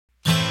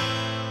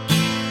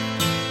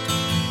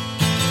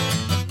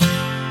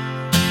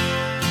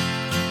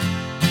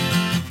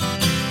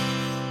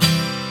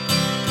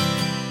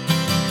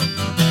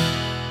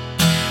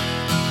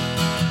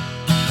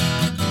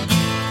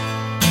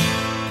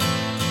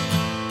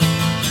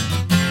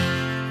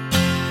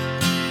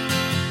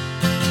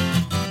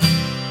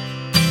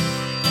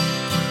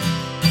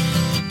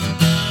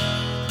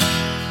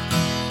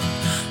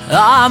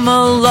I'm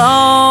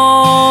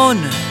alone,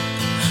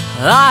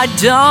 I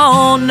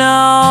don't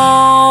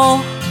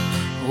know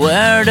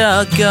where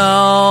to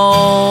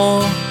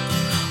go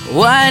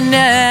when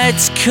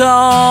it's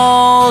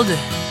cold.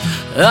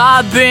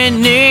 I've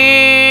been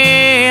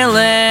kneeling,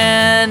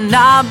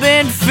 I've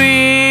been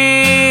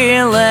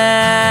feeling,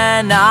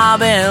 I've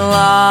been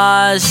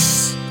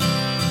lost,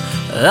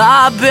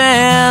 I've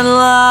been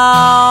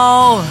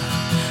low.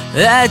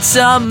 It's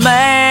amazing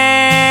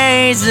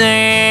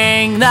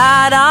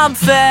that I'm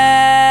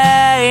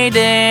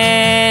fading.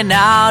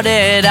 How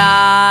did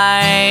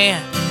I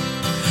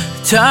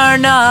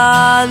turn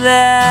to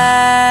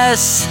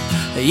this?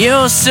 I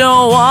used to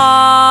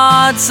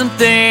want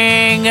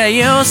something, I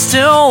used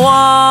to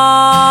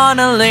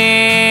wanna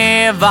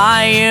leave,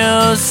 I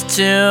used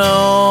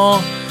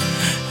to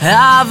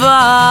have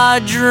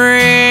a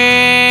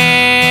dream.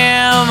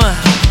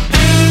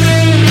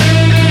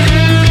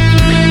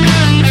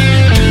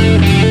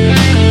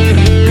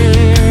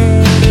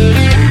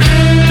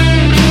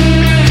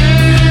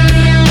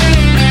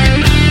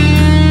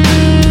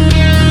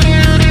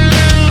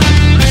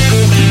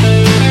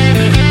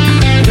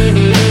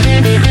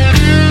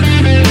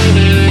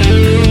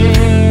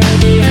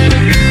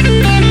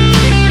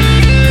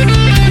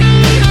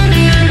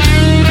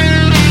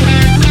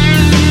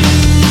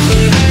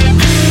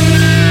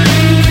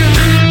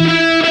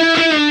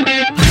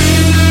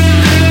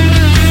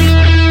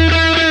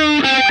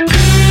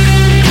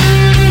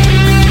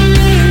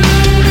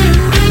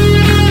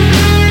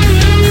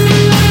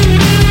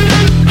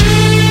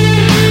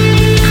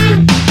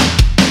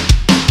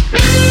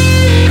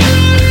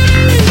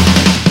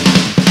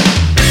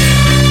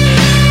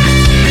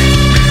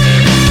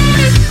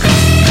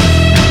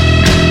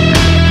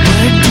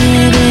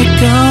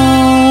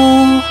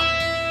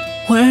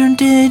 Where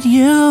did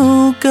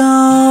you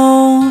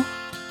go?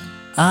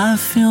 I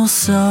feel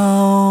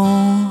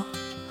so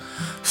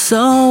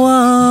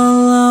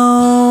alone.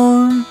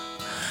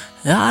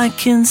 I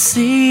can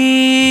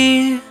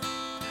see,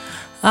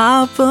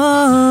 I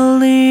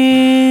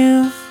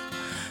believe,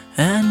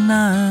 and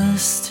I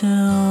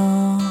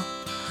still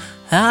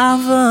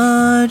have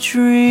a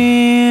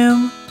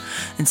dream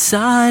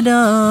inside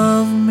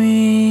of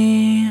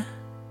me.